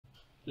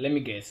Let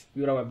me guess,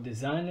 you're a web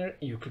designer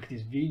and you click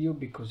this video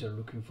because you're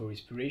looking for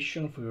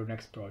inspiration for your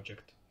next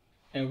project.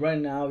 And right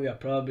now you are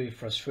probably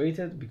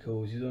frustrated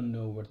because you don't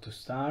know where to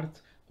start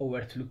or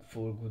where to look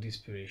for good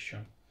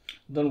inspiration.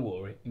 Don't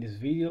worry, in this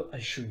video I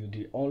show you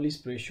the only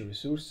inspiration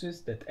resources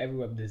that every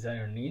web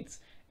designer needs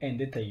and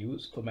that I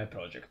use for my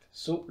project.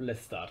 So let's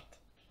start.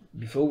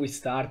 Before we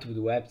start with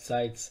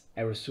websites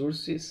and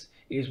resources,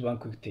 here's one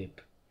quick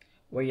tip.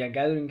 When you're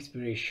gathering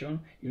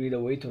inspiration, you need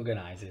a way to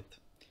organize it.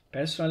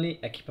 Personally,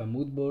 I keep a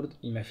mood board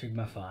in my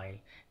Figma file,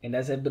 and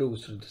as I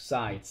browse through the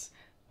sites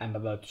I'm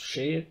about to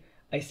share,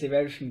 I save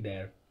everything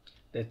there.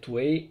 That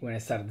way, when I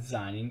start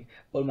designing,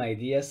 all my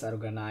ideas are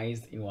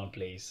organized in one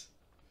place.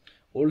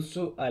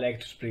 Also, I like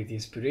to split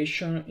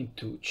inspiration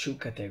into two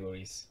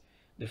categories.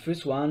 The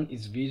first one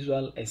is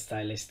visual and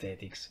style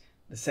aesthetics.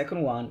 The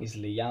second one is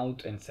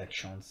layout and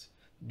sections.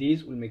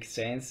 These will make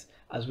sense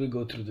as we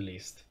go through the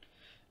list.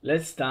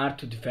 Let's start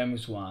with the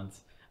famous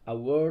ones,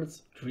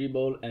 Awwards,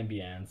 Dribbble and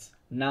Behance.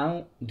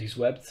 Now, these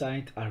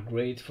websites are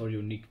great for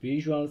unique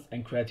visuals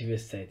and creative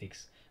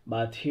aesthetics,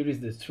 but here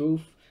is the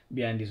truth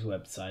behind these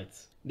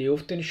websites. They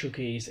often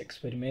showcase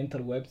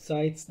experimental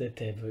websites that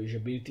have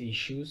usability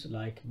issues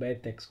like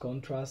bad text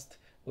contrast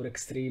or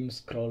extreme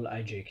scroll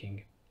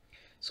hijacking.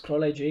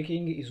 Scroll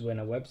hijacking is when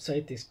a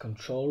website takes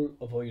control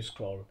of how you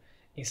scroll.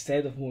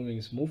 Instead of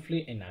moving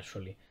smoothly and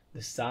naturally,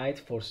 the site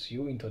forces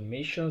you into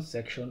animation,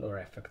 section or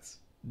effects.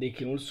 They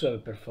can also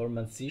have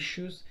performance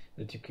issues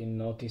that you can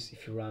notice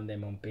if you run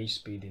them on page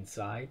speed in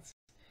sites,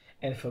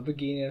 and for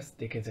beginners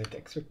they can set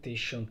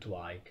expectation too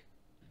high.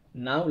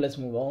 Now let's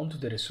move on to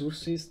the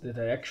resources that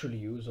I actually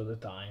use all the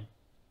time.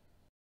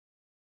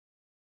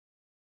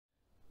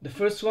 The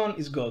first one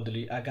is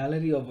Godly, a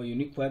gallery of a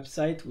unique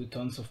website with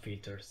tons of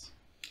filters.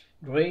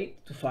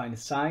 Great to find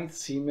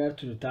sites similar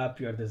to the type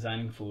you are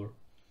designing for.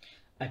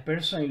 I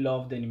personally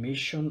love the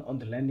animation on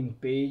the landing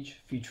page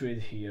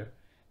featured here.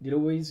 They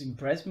always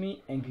impress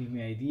me and give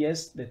me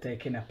ideas that I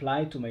can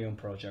apply to my own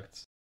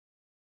projects.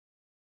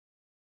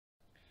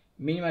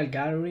 Minimal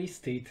Gallery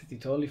states that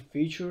it only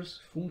features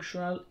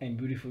functional and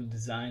beautiful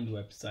designed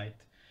website.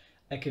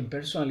 I can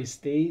personally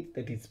state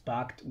that it's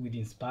packed with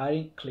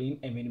inspiring, clean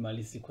and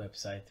minimalistic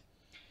website.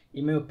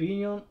 In my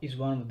opinion, it's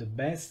one of the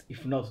best,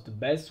 if not the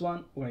best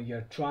one, when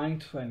you're trying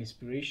to find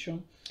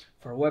inspiration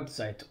for a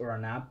website or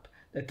an app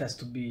that has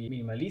to be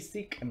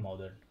minimalistic and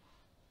modern.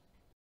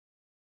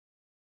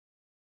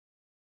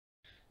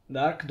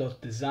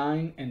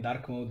 Dark.design and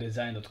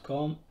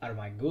darkmodedesign.com are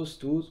my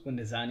go-tos when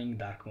designing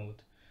dark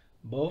mode.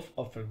 Both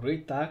offer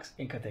great tags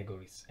and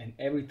categories, and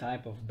every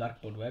type of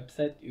dark mode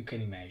website you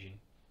can imagine.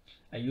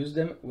 I use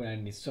them when I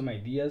need some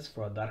ideas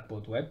for a dark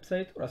mode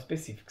website or a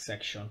specific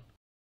section.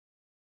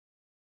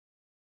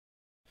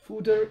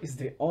 Footer is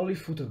the only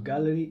footer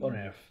gallery on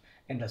earth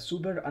and a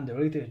super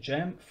underrated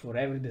gem for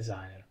every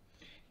designer.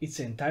 It's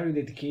entirely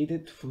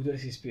dedicated to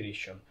footers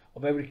inspiration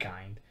of every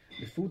kind.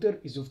 The footer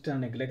is often a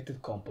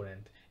neglected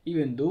component,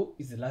 even though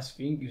it's the last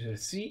thing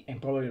users see and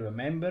probably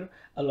remember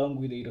along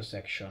with the hero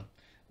section.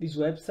 This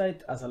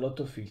website has a lot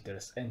of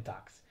filters and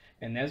tags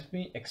and helps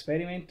me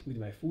experiment with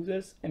my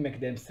footers and make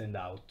them stand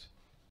out.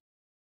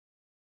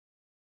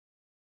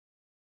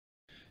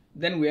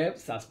 Then we have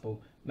SaaSPo,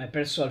 my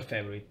personal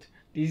favorite.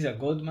 This is a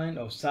goldmine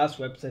of SaaS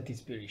website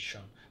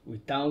inspiration,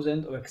 with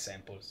thousands of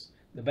examples.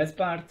 The best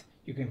part,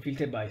 you can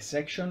filter by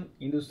section,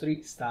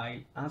 industry, style,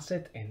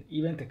 asset and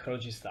even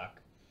technology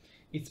stack.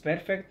 It's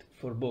perfect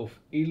for both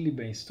early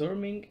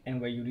brainstorming and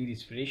when you need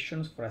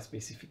inspirations for a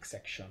specific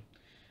section.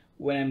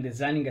 When I'm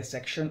designing a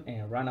section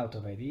and I run out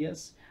of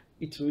ideas,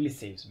 it really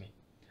saves me.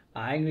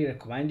 I highly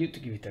recommend you to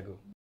give it a go.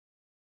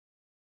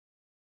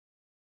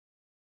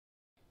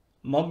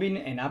 Mobbin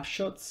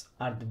Appshots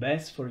are the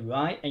best for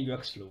UI and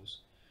UX flows.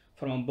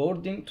 From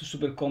onboarding to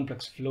super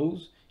complex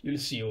flows, you'll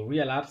see how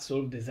real apps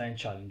solve design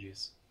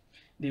challenges.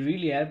 They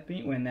really help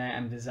me when I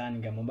am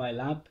designing a mobile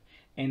app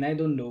and I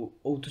don't know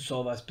how to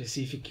solve a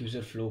specific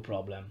user flow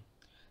problem.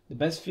 The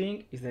best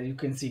thing is that you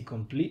can see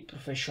complete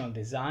professional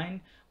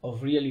design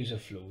of real user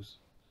flows.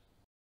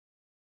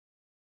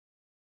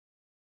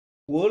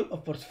 Wall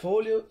of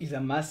Portfolio is a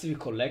massive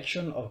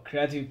collection of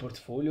creative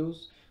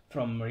portfolios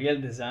from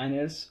real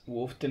designers who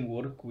often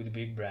work with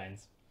big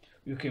brands.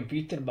 You can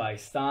filter by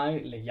style,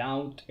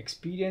 layout,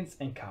 experience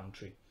and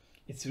country.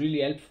 It's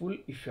really helpful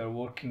if you are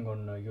working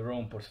on your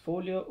own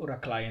portfolio or a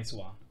client's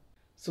one.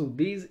 So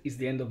this is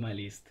the end of my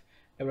list.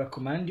 I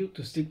recommend you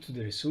to stick to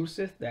the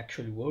resources that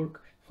actually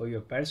work for your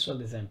personal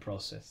design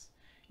process.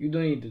 You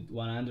don't need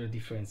 100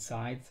 different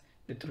sites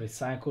that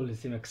recycle the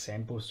same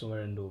examples over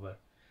and over.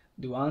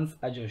 The ones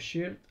I just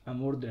shared are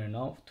more than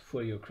enough to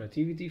fuel your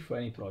creativity for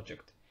any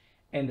project,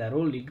 and are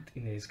all linked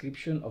in the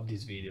description of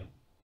this video.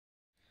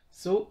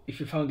 So, if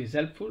you found this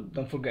helpful,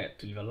 don't forget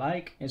to leave a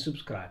like and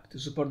subscribe to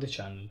support the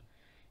channel.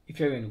 If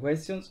you have any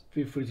questions,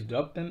 feel free to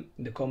drop them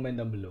in the comment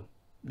down below.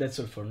 That's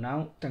all for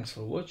now, thanks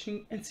for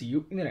watching and see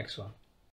you in the next one.